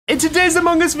today's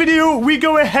Among Us video, we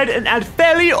go ahead and add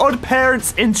Fairly Odd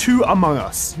Parents into Among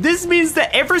Us. This means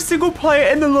that every single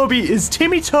player in the lobby is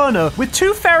Timmy Turner with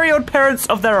 2 Fairly Odd Parents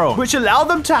of their own, which allow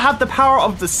them to have the power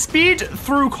of the speed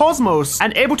through Cosmos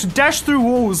and able to dash through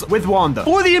walls with Wanda.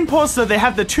 For the imposter, they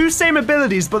have the 2 same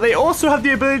abilities, but they also have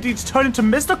the ability to turn into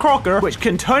Mr. Crocker, which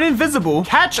can turn invisible,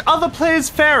 catch other players'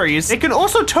 fairies. It can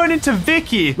also turn into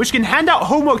Vicky, which can hand out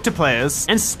homework to players,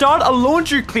 and start a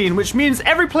laundry clean, which means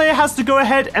every player has to go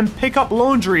ahead and pick up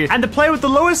laundry, and the player with the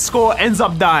lowest score ends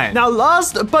up dying. Now,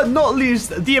 last but not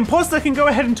least, the imposter can go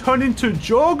ahead and turn into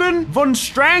Jorgen von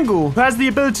Strangle, who has the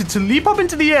ability to leap up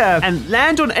into the air and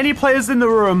land on any players in the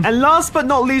room. And last but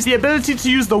not least, the ability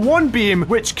to use the one beam,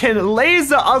 which can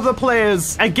laser other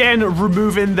players, again,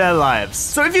 removing their lives.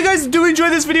 So if you guys do enjoy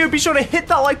this video, be sure to hit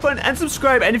that like button and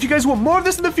subscribe. And if you guys want more of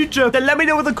this in the future, then let me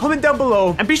know with a comment down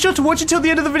below. And be sure to watch until the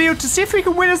end of the video to see if we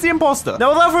can win as the imposter. Now,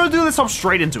 without further ado, let's hop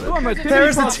straight into it. There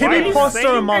is a Timmy imposter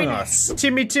among us.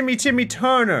 Timmy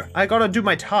Turner. I gotta do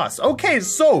my task. Okay,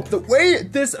 so the way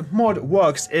this mod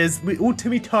works is we all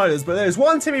Timmy Turners, but there's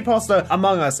one Timmy imposter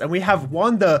among us, and we have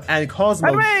Wanda and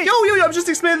Cosmo. Yo, I'm just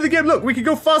explaining the game. Look, we can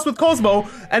go fast with Cosmo,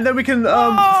 and then we can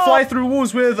fly through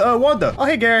walls with Wanda. Oh,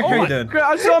 hey, Gary, how you doing?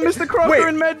 I saw Mr. Crocker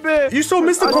in Medbay. You saw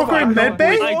Mr. Crocker in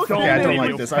Medbay? Okay, I don't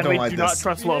like this. I don't like this.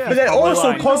 But then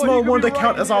also, Cosmo and Wanda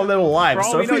count as our little lives,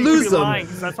 so if we lose them,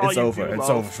 it's over. It's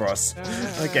over for us.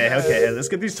 Okay, let's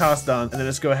get these tasks done, and then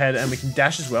let's go ahead and we can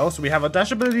dash as well. So we have our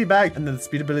dash ability back, and then the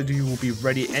speed ability will be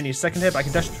ready any second here. But I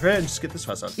can dash through here and just get this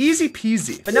fast up. Easy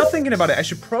peasy. But now thinking about it, I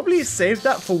should probably save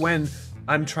that for when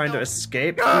I'm trying to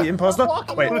escape the imposter.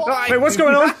 Wait, what's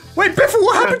going on? Wait, Biffle,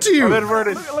 what happened to you?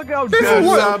 Look how Biffle,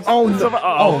 what? Oh no.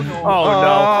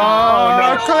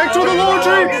 Collect all the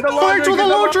laundry. Collect all the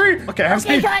laundry. Okay, I have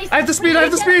speed. I have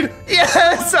the speed.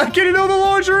 Yes, I'm getting all the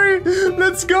laundry.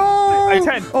 Let's go.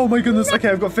 10. Oh my goodness. Okay,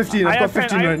 I've got 15. I've got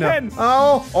 15 right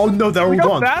now. Oh no, they're all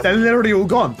gone. They're literally all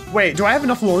gone. Wait, do I have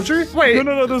enough laundry? Wait.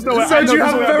 No, there's no way. Zed, you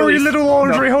have very little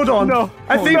laundry. Hold on. No.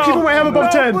 I think people might have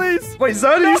above 10. Wait,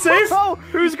 Zed, are you safe?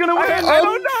 Who's gonna win? I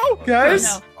don't know.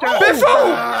 Guys? Biffle!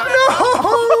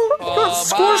 No! Got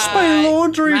squashed by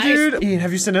laundry, dude. Ian,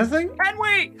 have you seen anything?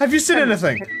 Henwy! Have you seen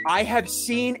anything? I have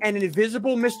seen an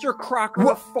invisible Mr.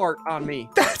 Crocker fart on me.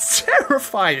 That's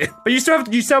terrifying. But you still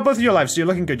have both of your lives, so you're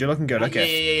looking good. You're looking good.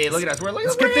 Okay. Yeah. Look at us.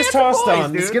 Let's get this task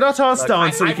done. Let's get our task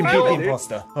done so we can beat the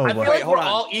imposter. Oh, I feel like we're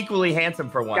all equally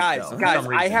handsome for once. Guys,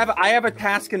 I have a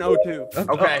task in O2.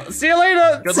 Okay. See you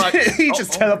later. Good luck. He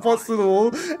just teleports through the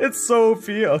wall. It's so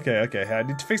fear. Okay. I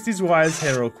need to fix these wires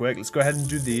here real quick. Let's go ahead and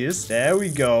do these. There we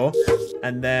go.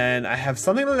 And then I have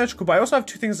something electrical, but I also have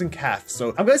 2 things in calf.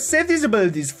 So I'm going to save these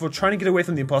abilities for trying to get away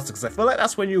from the imposter, because I feel like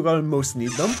that's when you're going to most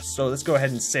need them. So let's go ahead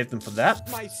and save them for that.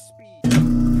 My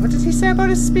speed. What did he say about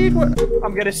his speed? What?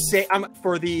 I'm gonna say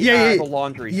for the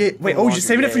laundry. Yeah. Wait. Oh, you're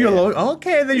saving it for your laundry.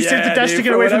 Okay, then you saved the dash to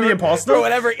get away from the imposter. For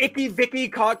whatever Icky Vicky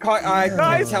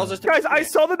guys tells us. Guys, I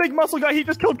saw the big muscle guy. He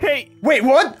just killed Kate. Wait,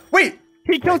 what? Wait.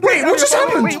 He killed Kate. Wait, what just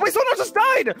happened? Wait, someone just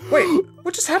died. Wait,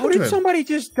 what just happened to him? How did somebody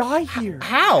just die here?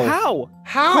 How?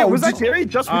 Wait, was that Gary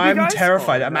just with you guys? I'm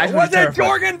terrified. I'm actually terrified. Was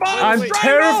it Jorgen von I'm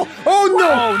terrified. Oh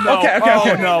no.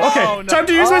 Okay. Time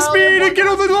to use my speed and get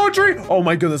on the laundry. Oh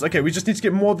my goodness. Okay, we just need to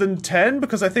get more than 10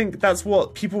 because I think that's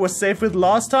what people were safe with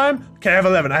last time. Okay, I have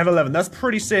 11. That's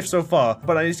pretty safe so far.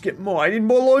 But I need to get more. I need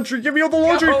more laundry. Give me all the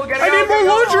laundry. I need more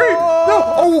laundry. No.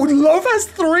 Oh, Love has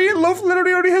 3. Love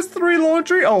literally only has 3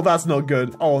 laundry. Oh, that's not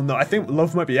good. Oh no, I think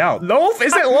Love might be out. Love?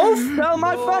 Is it Love? Tell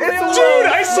my family. Dude,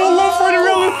 I saw Love running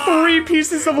around with 3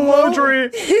 pieces of laundry.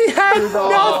 He had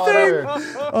nothing.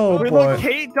 Oh boy. Look,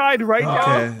 Kate died right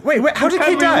now. Wait, how did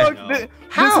Kate die?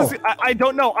 How? I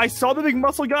don't know. I saw the big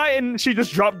muscle guy and she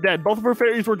just dropped dead. Both of her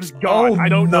fairies were just gone. I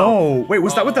don't know. Wait,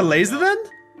 was that with the laser then?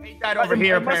 He died over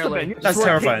here, apparently. That's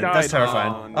terrifying.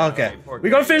 Okay. We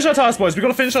gotta finish our task, boys.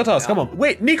 Come on.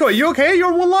 Wait, Nico, are you okay?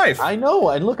 You're on 1 life. I know,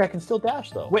 and look, I can still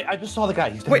dash, though. Wait, I just saw the guy.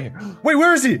 He's down here. Wait,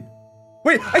 where is he?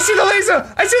 Wait, I see the laser! Run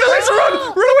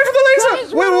away from the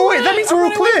laser! Wait, that means we're all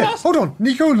clear! Hold on,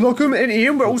 Nico, Locum, and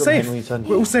Ian, we're all safe.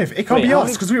 We're all safe. It can't be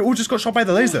us, because we all just got shot by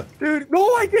the laser. Dude, no,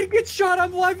 I didn't get shot.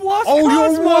 I've lost Oh,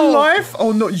 you're on 1 life?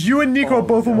 Oh no, you and Nico are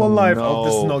both on 1 life. No. Oh,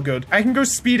 this is not good. I can go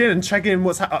speed in and check in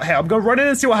what's hey, I'm gonna run in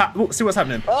and see what's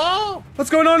happening. Oh! What's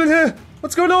going on in here?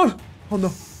 What's going on? Oh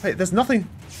no, wait, there's nothing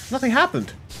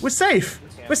happened. We're safe.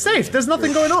 There's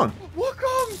nothing going on.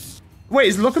 Locum! Wait,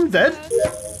 is Locum dead?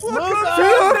 Lucas!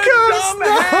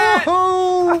 No!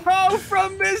 Oh,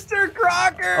 from Mr.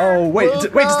 Crocker! Oh, wait,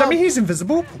 does that mean he's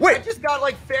invisible? Wait! I just got,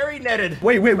 like, fairy netted.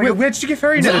 Wait, where did you get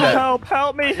fairy netted at?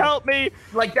 Help me!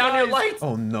 Like, down near lights.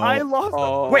 Oh, no. I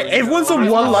lost Wait, everyone's on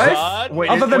 1 life? Wait,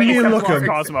 other than me and Lookum.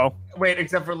 Cosmo. Wait,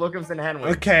 except for Lookums and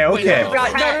Henwy. Okay, okay.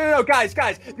 No, guys.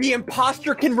 The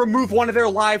imposter can remove one of their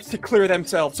lives to clear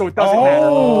themselves, so it doesn't matter.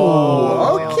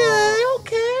 Oh,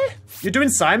 okay. You're doing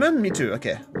Simon? Me too.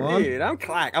 Okay. Dude, I'm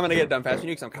crack. I'm gonna get it done fast. You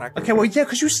because I'm crack. Okay, well, yeah,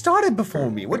 because you started before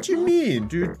me. What do you mean?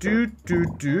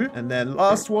 Do. And then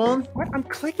last one. What? I'm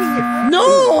clicking it.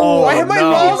 No! I have my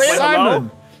last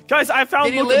Simon. Guys, I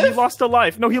found Lookums. He lost a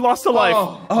life. No, he lost a life.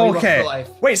 Oh, okay.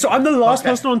 Wait, so I'm the last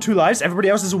person on 2 lives? Everybody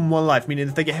else is on 1 life, meaning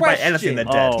if they get hit by anything, they're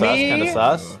dead. That's kind of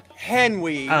sus.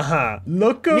 Henwy.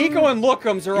 Lookums. Nico and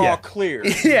Lookums are all clear.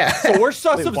 Yeah. So we're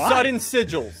sus of Zud and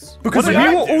Sigils. Because we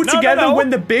were all together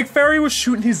when the big fairy was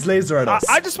shooting his laser at us.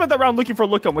 I just spent that round looking for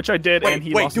Lookum, which I did, and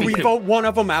he lost. Wait, do we vote one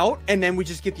of them out, and then we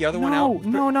just get the other one out?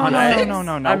 No.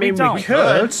 I mean, we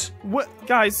could. What,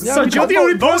 guys? So you're the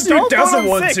only person who doesn't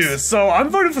want to, so I'm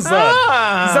voting for Zud.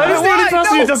 Zud is the only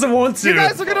person who doesn't want to. You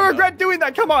guys are gonna regret doing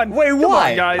that. Come on. Wait,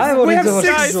 why? Guys. We have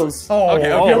Sigils. Oh,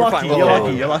 you're lucky.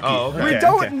 You're lucky. We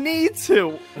don't need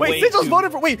to. Wait, Sigils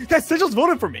voted for. Wait, guys, Sigils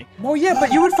voted for me. Well, yeah,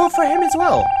 but you would vote for him as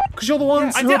well, because you're the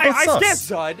ones who are both sus. I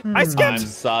skipped, Zud. I skipped. I'm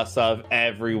sus of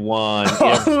everyone.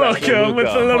 Look him with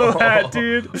the little hat,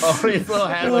 dude. Oh, his little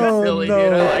hat looks silly,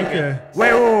 dude. I like it.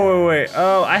 Wait.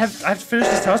 Oh, I have to finish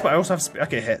this task, but I also have.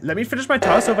 Okay, here. Let me finish my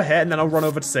task over here, and then I'll run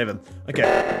over to save him. Okay.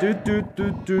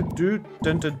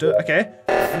 Okay.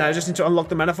 Now I just need to unlock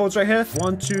the manifolds right here.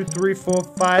 1, 2, 3, 4,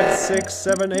 5, 6,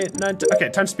 7, 8, 9, 10. Okay,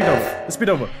 time to speed over. Let's speed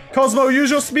over. Cosmo,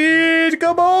 use your speed.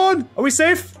 Come on. Are we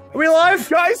safe? Are we alive?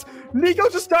 Guys, Nico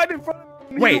just died in front of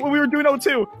me. Wait. When we were doing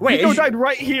O2. Wait. Nico died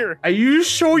right here. Are you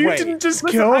sure you didn't just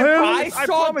kill him? I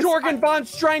saw Jorgen von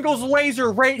Strangle's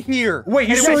laser right here. Wait,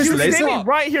 you saw his he was laser? standing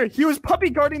right here. He was puppy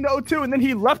guarding the O2, and then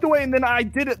he left away, and then I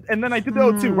did it, and then I did the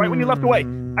O2 right when he left away.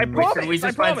 I promise. Wait, so we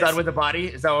just find Zud with a body?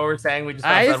 Is that what we're saying? We just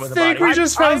found Zud with a body? I think we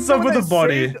just found Zud with a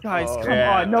body. Guys, come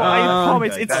on. No, I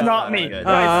promise. It's not me.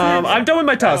 I'm done with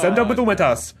my task. I'm done with all my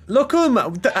tasks. Lookum,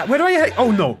 where do I?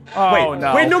 Oh no.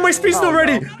 Wait, no, my speed's not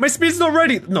ready. My speed's not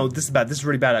ready. No, this is bad. This is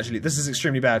really bad, actually. This is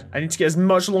extremely bad. I need to get as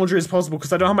much laundry as possible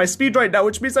because I don't have my speed right now,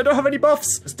 which means I don't have any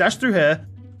buffs. Let's dash through here.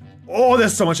 Oh,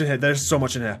 there's so much in here. There's so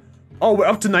much in here. Oh, we're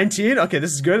up to 19. Okay,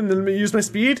 this is good. And then let me use my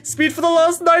speed. Speed for the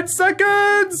last 9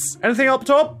 seconds. Anything up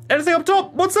top? Anything up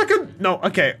top? 1 second. No,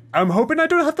 okay. I'm hoping I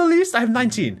don't have the least. I have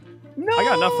 19. No. I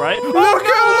got enough, right?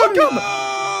 Look!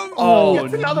 Oh,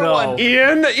 That's another no. one.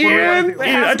 Ian,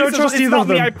 I don't trust either of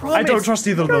them. I don't trust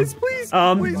either of them. Please,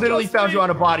 Literally found you on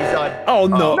a body, Zud. Oh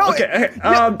no. Okay.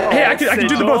 Hey, I can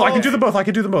do them both. I can do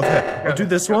them both. Here, I'll do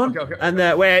this one. Okay. And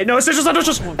then wait, no, it's just I don't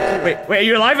just. Wait, are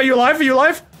you alive? Are you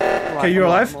alive? Okay, you're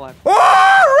alive. I'm alive. Oh,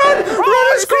 run!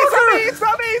 It's Crocker! It's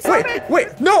not me.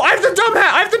 Wait, no, I have the dumb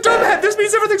hat. This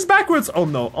means everything's backwards. Oh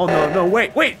no,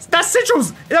 wait, that's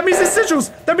Sigils. That means it's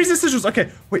Sigils. Okay,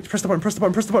 wait, press the button.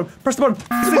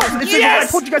 Yes!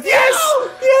 I told you guys.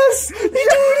 Yes! He did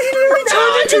it! We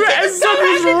turned into it as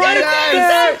zombies right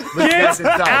there!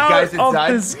 Get out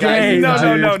of this game, No.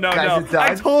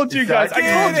 I told you guys. Get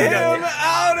him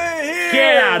out of here!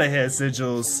 Get out of here,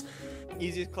 Sigils.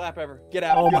 Easiest clap ever. Get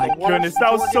out. Oh my goodness,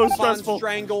 that was so stressful.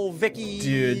 Strangle Vicky.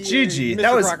 Dude, GG. Mr.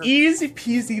 That was Crocker. easy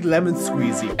peasy lemon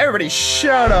squeezy. Everybody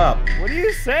shut up. What are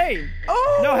you saying?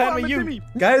 Oh, no, Henwy, you.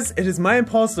 Guys, it is my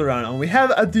imposter round, and we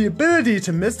have the ability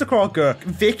to Mr. Crocker,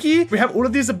 Vicky. We have all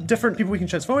of these different people we can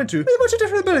transform into with a bunch of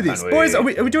different abilities. Henwy. Boys, are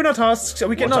we doing our tasks? Are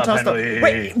we getting What's our up, tasks done?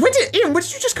 Henwy? Wait, Ian, where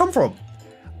did you just come from?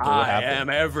 I am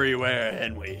everywhere,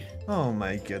 Henwy. Oh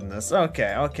my goodness.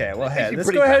 Okay. Well, hey, let's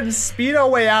go ahead and speed our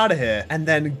way out of here, and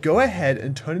then go ahead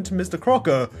and turn into Mr.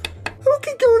 Crocker, who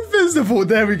can go invisible.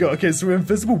 There we go. Okay, so we're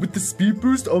invisible with the speed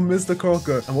boost on Mr.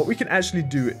 Crocker, and what we can actually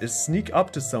do is sneak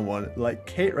up to someone like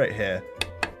Kate right here,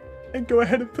 and go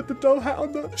ahead and put the doll hat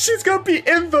on her. She's gonna be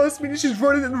inverse, meaning she's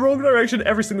running in the wrong direction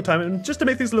every single time. And just to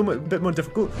make things a little bit more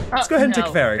difficult, let's go ahead and take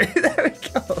Fairy. There we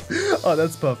go. Oh,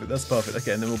 that's perfect.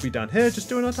 Okay, and then we'll be down here just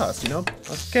doing our task, you know?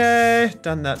 Okay,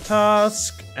 done that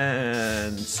task.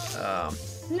 And,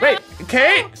 wait,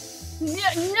 Kate?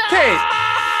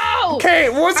 No! Kate,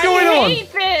 what's going on? I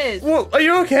hate this! Well, are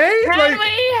you okay?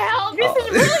 Henwy, help! This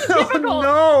is really difficult! Oh,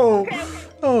 no! Okay.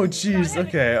 Oh, jeez.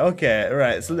 Okay.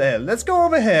 Right, so there. Let's go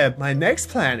over here. My next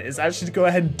plan is actually to go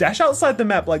ahead and dash outside the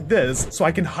map like this, so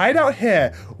I can hide out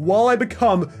here while I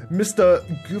become Mr.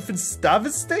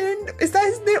 Guffenstavestein? Is that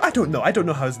his name? I don't know. I don't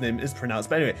know how his name is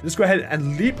pronounced. But anyway, let's go ahead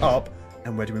and leap up.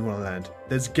 And where do we want to land?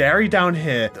 There's Gary down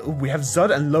here. We have Zud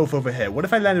and Loaf over here. What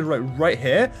if I landed right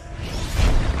here?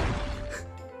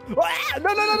 No.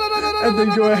 And then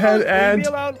go ahead and...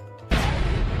 Leave me alone.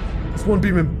 There's one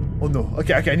beam in. Oh no.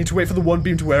 Okay, I need to wait for the one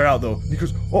beam to wear out though. And he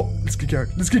goes, oh, let's get Gary.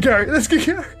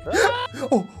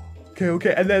 Oh,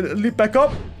 okay. And then leap back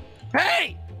up.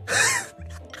 Hey!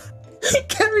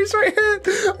 Gary's right here.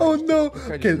 Oh no.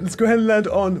 Okay, let's go ahead and land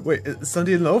on. Wait, is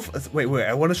Sunday and Loaf? Wait.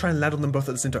 I want to try and land on them both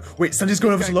at the same time. Wait, Sunday's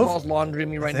going over to Loaf. Calls laundry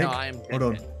me right now. I'm Hold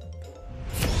on.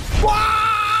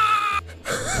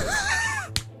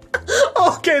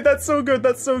 Okay, that's so good.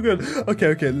 That's so good.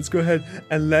 Okay. Let's go ahead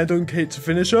and land on Kate to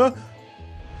finish her.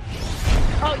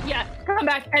 Oh yeah, come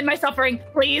back, end my suffering,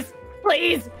 please,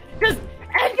 just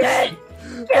end it.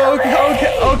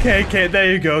 Okay, Kate.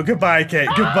 There you go. Goodbye, Kate.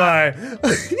 Goodbye.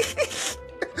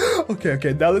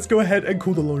 Okay. Now let's go ahead and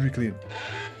cool the laundry clean.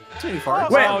 Wait.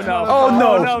 Oh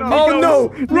no!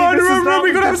 Run!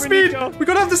 We gotta have speed. We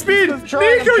gotta have the speed. Nico,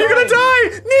 you're gonna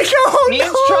die. Nico,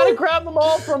 Ian's trying to grab them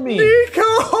all from me.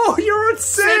 Nico, you're at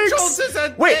 6.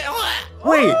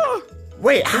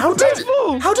 Wait, how did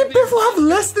Biffle have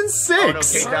less than 6? Oh, no,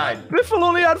 Kate died. Biffle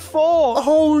only had 4.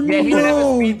 Oh Yeah, he didn't have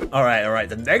the speed. no! Alright,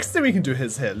 the next thing we can do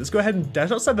is here. Let's go ahead and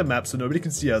dash outside the map so nobody can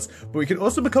see us. But we can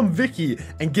also become Vicky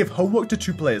and give homework to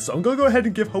 2 players. So I'm gonna go ahead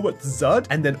and give homework to Zud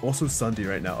and then also Sunday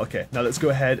right now. Okay, now let's go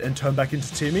ahead and turn back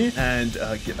into Timmy and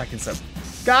get back inside.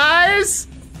 Guys!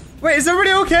 Wait, is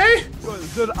everybody okay?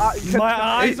 My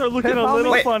eyes are looking a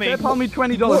little funny. Pay me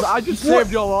 $20. I just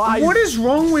saved your life. What is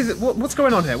wrong with what's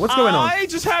going on here? What's going on? I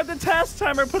just had the test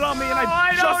timer put on me and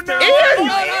I don't know.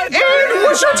 Ian,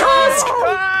 what's your task?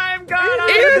 I'm gonna.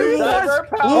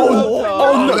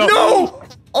 Oh no!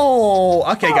 Oh,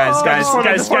 okay, guys,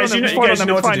 you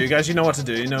know what to do. Guys, you know what to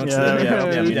do. You know what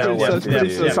to do.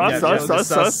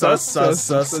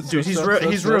 Dude,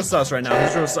 he's real sus right now.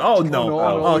 He's real sus. Oh no.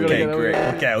 Okay, great.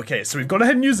 Okay. So we've gone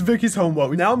ahead and used Vicky's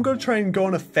homework. Now I'm gonna try and go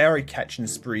on a fairy catching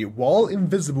spree while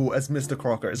invisible as Mr.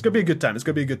 Crocker. It's gonna be a good time.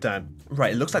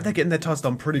 Right, it looks like they're getting their task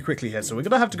done pretty quickly here. So we're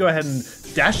gonna have to go ahead and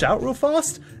dash out real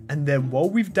fast. And then while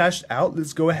we've dashed out,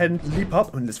 let's go ahead and leap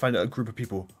up and let's find a group of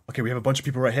people. Okay, we have a bunch of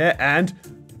people right here and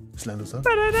let's land us up.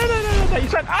 You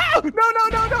said, oh, no.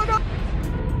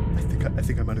 I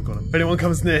think I might have got him. If anyone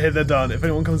comes near here, they're done. Did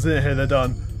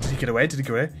he get away? Did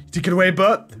he get away,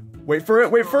 but wait for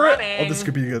it. Oh, this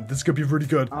could be good. This could be really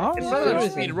good. Oh, It's not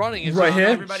that speed running. It's right here.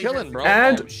 Everybody chilling, bro.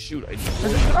 And oh, shoot.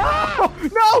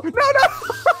 No.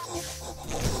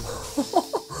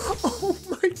 Oh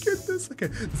my goodness. Okay,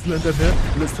 let's land down here.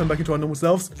 Let's turn back into our normal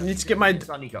selves. I need to get my. It's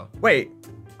on Nico. Wait,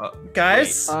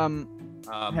 guys.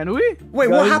 Henwy? Wait,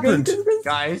 what happened?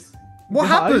 Guys. What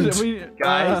happened?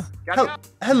 Guys.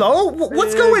 Hello?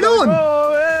 What's going on?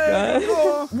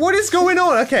 What is going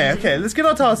on? Okay. Let's get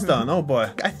our task done. Oh boy.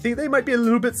 I think they might be a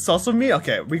little bit sus of me.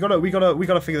 Okay, we gotta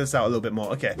figure this out a little bit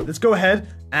more. Okay, let's go ahead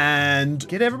and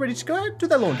get everybody to go ahead and do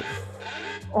their laundry.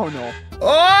 Oh no.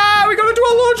 Oh, we gotta do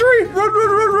our laundry!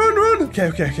 Run!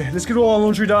 Okay. Let's get all our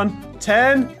laundry done.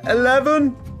 10,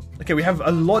 11. Okay, we have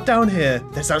a lot down here.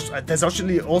 There's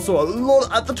actually also a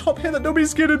lot at the top here that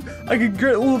nobody's getting. I can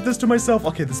get all of this to myself.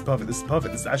 Okay, this is perfect. This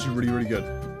is actually really good.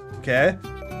 Okay.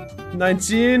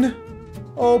 19.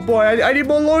 Oh boy, I need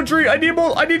more laundry. I need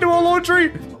more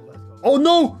laundry. Oh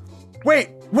no.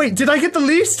 Wait, did I get the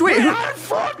least? Wait, I had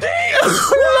 14!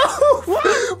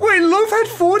 Wait, Loaf had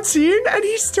 14 and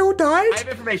he still died? I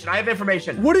have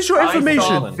information. What is your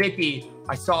information?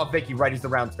 I saw Vicky right as the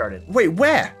round started. Wait,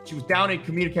 where? She was down in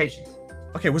communications.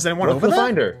 Okay, was anyone over there?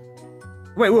 Find her.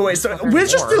 Wait. So we're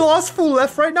just the last fool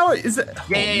left right now? Is it?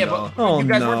 Yeah. But you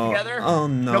guys weren't together? Oh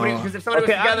no. Because if somebody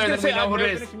was together, then we know who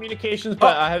it is. Communications,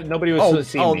 but nobody was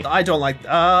seeing me. I don't like.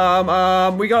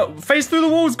 We got face through the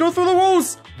walls. Go through the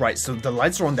walls. Right. So the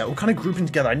lights are on there. We're kind of grouping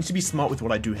together. I need to be smart with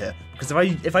what I do here because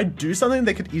if I do something,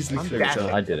 they could easily clear each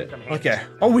other. I did it. Okay.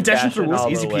 Oh, we're dashing through walls.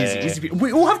 Easy peasy.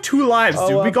 We all have 2 lives,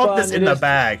 dude. Oh, We got this in the is.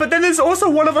 bag. But then there's also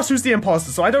one of us who's the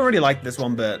imposter, so I don't really like this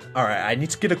one bit. All right. I need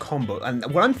to get a combo, and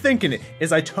what I'm thinking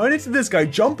is I turn into this guy,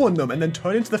 jump on them, and then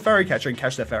turn into the fairy catcher and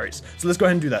catch their fairies. So let's go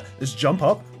ahead and do that. Let's jump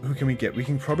up. Who can we get? We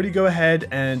can probably go ahead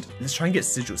and let's try and get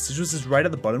Sigils. Sigils is right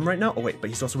at the bottom right now. Oh wait, but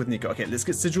he's also with Nico. Okay, let's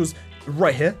get Sigils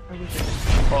right here.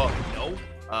 No.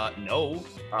 No.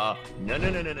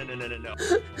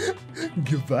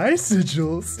 Goodbye,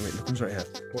 Sigils. Wait, look, who's right here?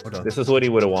 Hold on. This is what he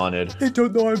would have wanted. They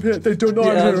don't know I'm here. I'm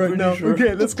here right now. Sure.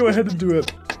 Okay, let's go ahead and do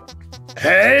it.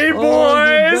 Hey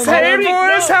boys!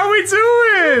 How we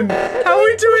doing? How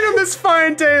we doing on this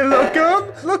fine day,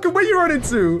 Lookum? Lookum, where you running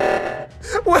to?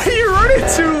 Where are you running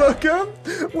to,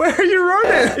 Lookum? Where are you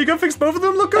running? You gonna fix both of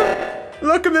them, Lookum?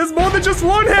 Lookum, there's more than just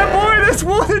one here, boy! There's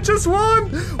more than just one!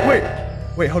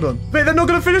 Wait, hold on. Wait, they're not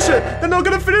gonna finish it! They're not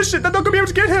gonna be able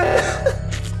to get here!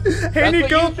 Hey,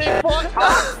 Nico! What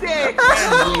you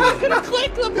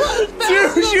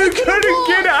Dude, you couldn't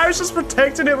get it! I was just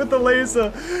protecting it with the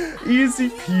laser. Easy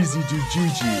peasy, dude.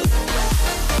 GG.